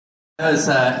First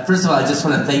of all, I just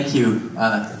want to thank you,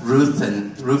 Ruth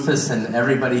and Rufus and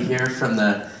everybody here from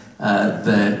the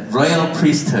Royal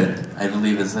Priesthood, I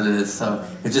believe is what it is. So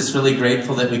we're just really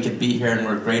grateful that we could be here, and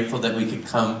we're grateful that we could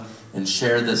come and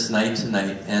share this night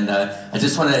tonight. And I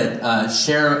just want to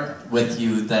share with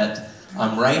you that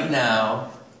right now,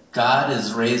 God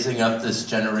is raising up this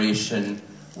generation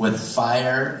with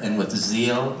fire and with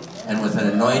zeal and with an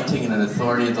anointing and an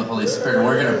authority of the Holy Spirit. And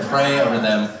we're going to pray over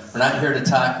them. We're not here to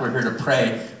talk, we're here to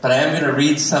pray. But I am going to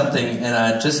read something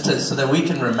and so that we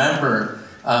can remember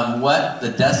what the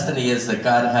destiny is that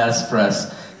God has for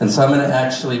us. And so I'm going to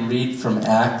actually read from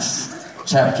Acts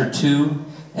chapter 2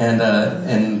 and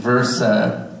in verse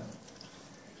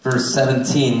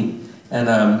 17. And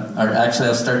or actually,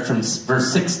 I'll start from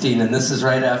verse 16, and this is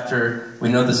right after, we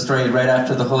know the story, right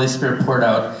after the Holy Spirit poured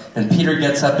out. And Peter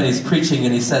gets up and he's preaching,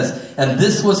 and he says, "And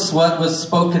this was what was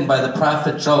spoken by the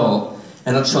prophet Joel.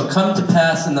 And it shall come to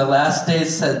pass in the last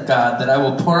days, said God, that I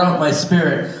will pour out my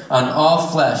Spirit on all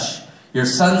flesh. Your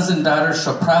sons and daughters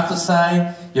shall prophesy,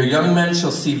 your young men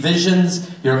shall see visions,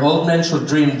 your old men shall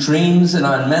dream dreams, and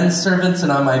on men's servants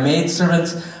and on my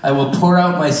maidservants I will pour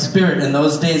out my Spirit in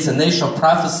those days, and they shall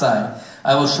prophesy.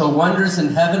 I will show wonders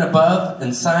in heaven above,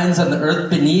 and signs on the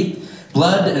earth beneath,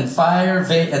 blood and fire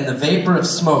and the vapor of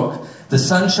smoke. The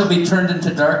sun shall be turned into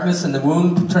darkness, and the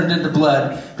moon turned into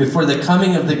blood, before the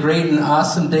coming of the great and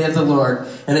awesome day of the Lord.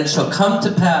 And it shall come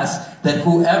to pass that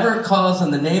whoever calls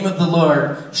on the name of the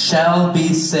Lord shall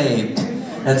be saved."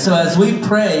 And so as we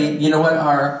pray, you know,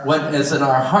 what is in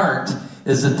our heart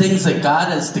is the things that God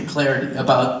has declared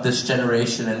about this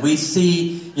generation. And we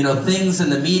see, you know, things in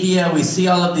the media, we see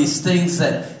all of these things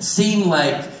that seem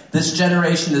like this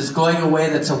generation is going away,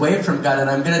 that's away from God. And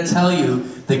I'm going to tell you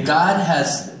that God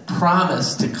has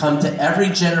promised to come to every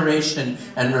generation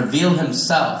and reveal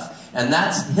himself. And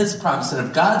that's his promise. And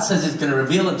if God says he's going to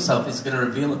reveal himself, he's going to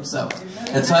reveal himself.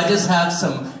 And so I just have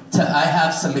some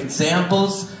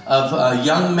examples of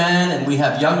young men, and we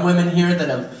have young women here that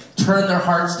have turned their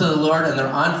hearts to the Lord, and they're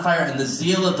on fire, and the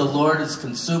zeal of the Lord is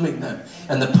consuming them.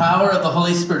 And the power of the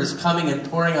Holy Spirit is coming and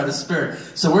pouring out his Spirit.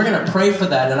 So we're going to pray for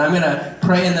that, and I'm going to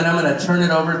pray, and then I'm going to turn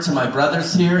it over to my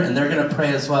brothers here, and they're going to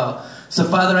pray as well. So,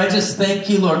 Father, I just thank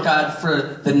you, Lord God,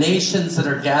 for the nations that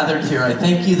are gathered here. I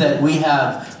thank you that we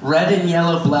have red and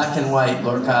yellow, black and white,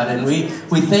 Lord God. And we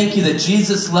thank you that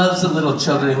Jesus loves the little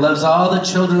children. He loves all the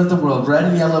children of the world, red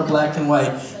and yellow, black and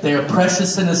white. They are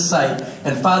precious in his sight.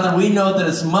 And, Father, we know that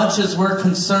as much as we're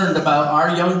concerned about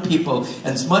our young people,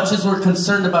 and as much as we're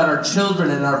concerned about our children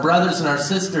and our brothers and our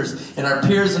sisters and our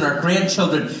peers and our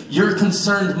grandchildren, you're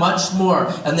concerned much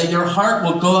more, and that your heart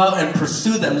will go out and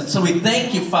pursue them. And so we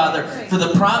thank you, Father, for the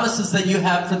promises that you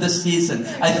have for this season.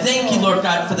 I thank you, Lord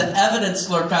God, for the evidence,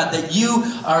 Lord God, that you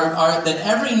that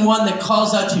everyone that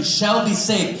calls out to you shall be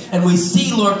saved. And we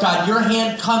see, Lord God, your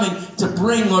hand coming to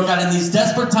bring, Lord God, in these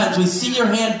desperate times, we see your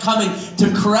hand coming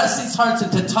to caress these hearts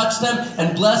and to touch them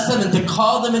and bless them and to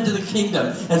call them into the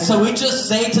kingdom. And so we just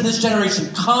say to this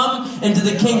generation, come into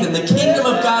the kingdom. The kingdom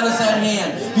of God is at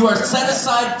hand. You are set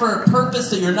aside for a purpose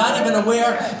that you're not even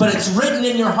aware, but it's written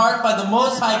in your heart by the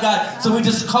Most High God. So we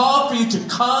just call for you to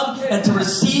come and to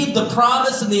receive the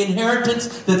promise and the inheritance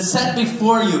that's set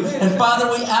before you. And Father,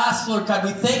 we ask, Lord God,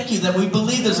 we thank you that we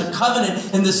believe there's a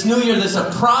covenant in this new year. There's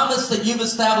a promise that you've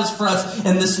established for us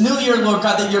in this new year, Lord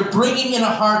God, that you're bringing in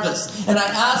a harvest. And I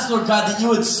ask, Lord God, that you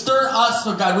would stir us,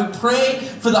 Lord God. We pray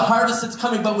for the harvest that's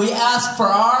coming, but we ask for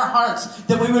our hearts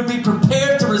that we would be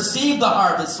prepared to receive the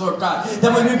harvest, Lord God.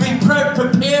 That we would be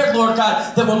prepared, Lord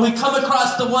God, that when we come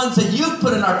across the ones that you've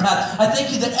put in our path, I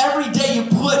thank you that every day you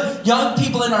put young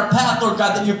people in our path, Lord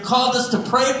God, that you've called us to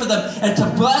pray for them and to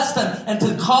bless them and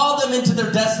to call them into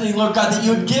their destiny, Lord God, that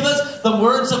you would give us the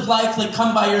words of life that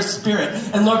come by your Spirit.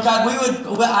 And Lord God,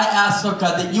 I ask, Lord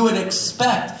God, that you would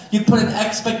you'd put an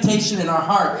expectation in our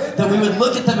heart, that we would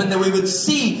look at them and that we would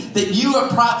see that you are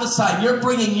prophesying. You're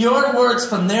bringing your words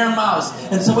from their mouths.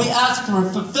 And so we ask for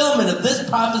fulfillment of this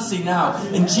prophecy now,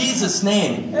 in Jesus'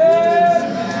 name.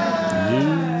 Amen.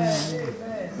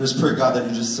 Just pray, God, that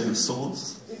you just save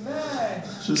souls. Amen.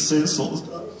 Just save souls,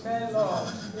 God. Amen, Lord.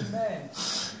 Amen.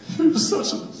 You're in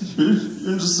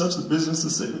just such a business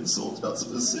of saving souls, God.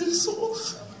 So just save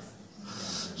souls.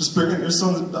 Just bring in your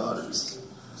sons and daughters.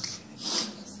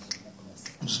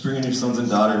 Just bring in your sons and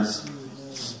daughters.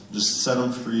 Just set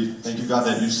them free. Thank you, God,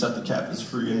 that you set the captives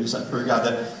free. And just I pray, God,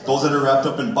 that those that are wrapped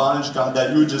up in bondage, God,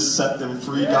 that you would just set them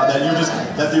free. God,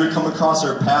 that they would come across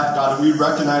our path, God, and we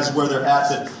recognize where they're at,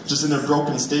 that just in their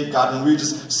broken state, God, and we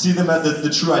just see them at the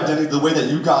true identity, the way that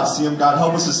you, God, see them. God,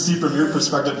 help us to see from your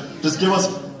perspective. Just give us,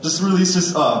 just release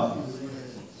this,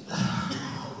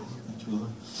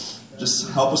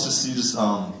 just help us to see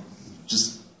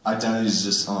just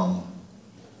identities,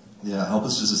 yeah, help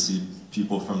us just to see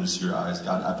people from just your eyes,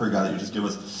 God. I pray, God, that you just give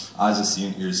us eyes to see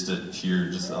and ears to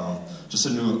hear, just a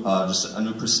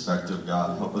new perspective,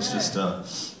 God. Help us just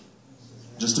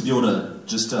to be able to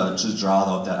just draw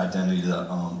out that identity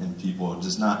in people,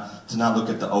 to not look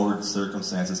at the outward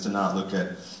circumstances, to not look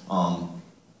at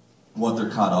what they're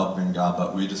caught up in, God,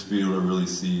 but we just be able to really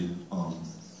see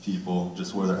people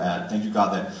just where they're at. Thank you,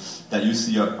 God, that you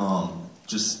see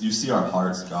you see our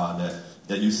hearts, God,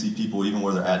 that you see people even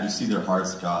where they're at. You see their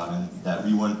hearts, God, and that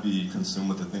we wouldn't be consumed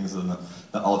with the things of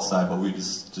the outside, but we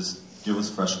just give us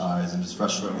fresh eyes and just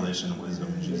fresh revelation and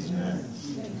wisdom in Jesus' name.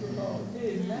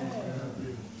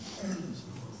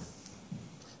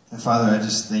 And Father, I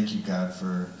just thank you, God,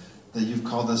 for that you've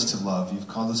called us to love. You've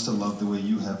called us to love the way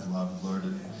you have loved, Lord.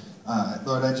 And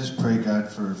Lord, I just pray, God,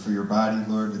 for your body,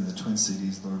 Lord, in the Twin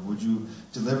Cities, Lord. Would you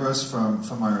deliver us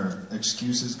from our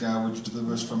excuses, God? Would you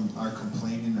deliver us from our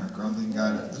complaining, our grumbling,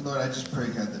 God? And Lord, I just pray,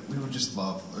 God, that we would just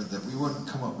love, Lord, that we wouldn't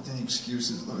come up with any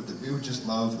excuses, Lord, that we would just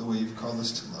love the way you've called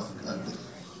us to love, God.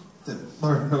 That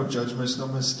Lord, no judgments, no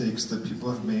mistakes that people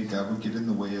have made, God, would get in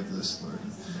the way of this, Lord.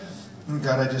 And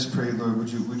God, I just pray, Lord,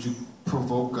 would you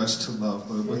provoke us to love,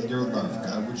 Lord, with your love,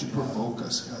 God. Would you provoke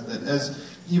us, God, that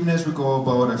even as we go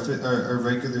about our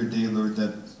regular day, Lord,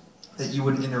 that you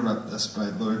would interrupt us by,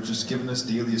 Lord, just giving us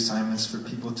daily assignments for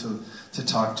people to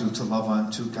talk to love on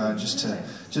to, God, just to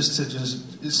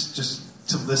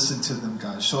listen to them,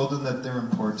 God. Show them that they're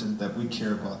important, that we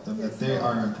care about them, that they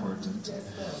are important.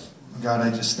 God,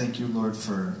 I just thank you, Lord,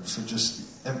 for just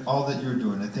all that you're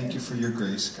doing. I thank you for your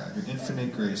grace, God, your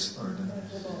infinite grace, Lord.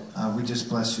 And we just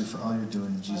bless you for all you're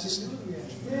doing in Jesus' name.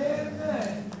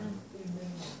 Amen.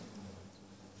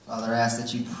 Father, I ask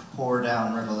that you pour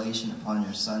down revelation upon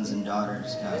your sons and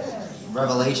daughters, God.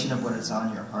 Revelation of what is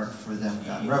on your heart for them,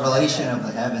 God. Revelation of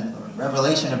the heaven, Lord.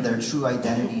 Revelation of their true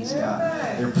identities,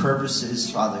 God. Their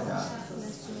purposes, Father God.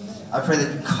 I pray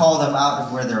that you call them out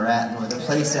of where they're at, Lord. The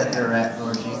place that they're at,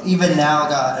 Lord Jesus. Even now,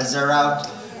 God, as they're out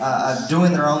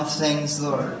doing their own things,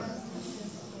 Lord.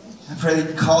 I pray that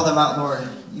you call them out, Lord.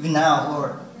 Even now,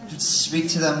 Lord. You speak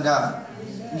to them, God.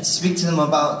 You speak to them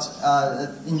about,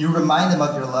 and you remind them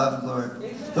of your love, Lord.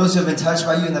 Those who have been touched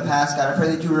by you in the past, God, I pray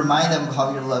that you remind them of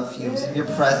how your love feels, your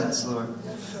presence, Lord.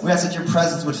 We ask that your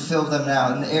presence would fill them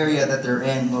now in the area that they're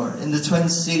in, Lord. In the Twin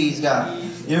Cities, God.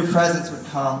 Your presence would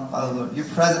come, Father, Lord. Your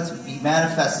presence would be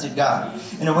manifested, God,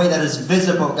 in a way that is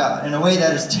visible, God, in a way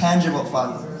that is tangible,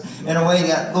 Father, in a way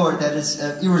that, Lord, that is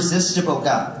irresistible,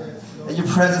 God. That your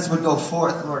presence would go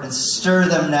forth, Lord, and stir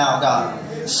them now, God.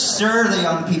 Stir the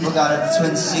young people, God, of the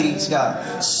Twin Cities,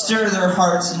 God. Stir their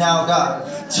hearts now,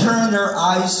 God. Turn their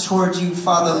eyes towards you,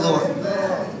 Father, Lord.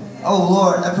 Oh,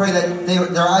 Lord, I pray that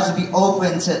their eyes would be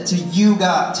open to you,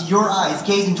 God, to your eyes,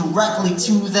 gazing directly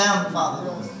to them, Father.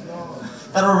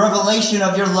 That a revelation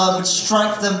of your love would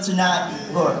strike them tonight,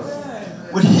 Lord.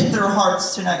 Would hit their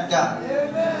hearts tonight, God.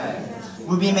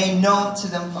 Would be made known to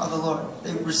them, Father, Lord.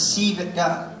 They would receive it,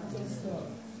 God.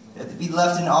 That they be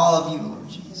left in awe of you, Lord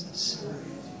Jesus.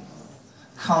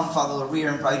 Come, Father, Lord, we are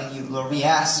inviting you, Lord. We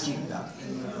ask you, God.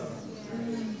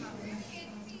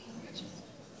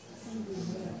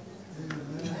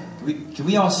 Can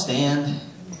we all stand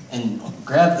and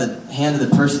grab the hand of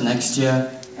the person next to you?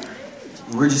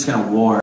 We're just going to war.